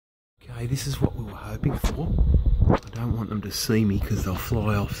Okay, this is what we were hoping for. I don't want them to see me because they'll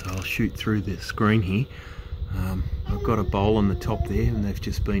fly off, so I'll shoot through the screen here. I've got a bowl on the top there and they've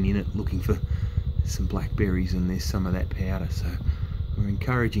just been in it looking for some blackberries, and there's some of that powder, so we're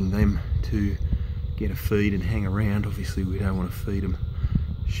encouraging them to get a feed and hang around. Obviously we don't want to feed them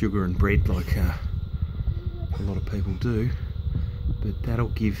sugar and bread like a lot of people do, but that'll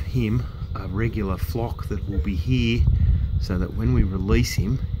give him a regular flock that will be here, so that when we release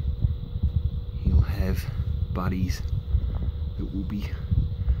him he'll have buddies that will be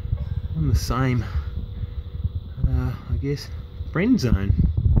on the same I guess friend zone.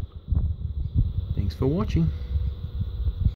 Thanks for watching.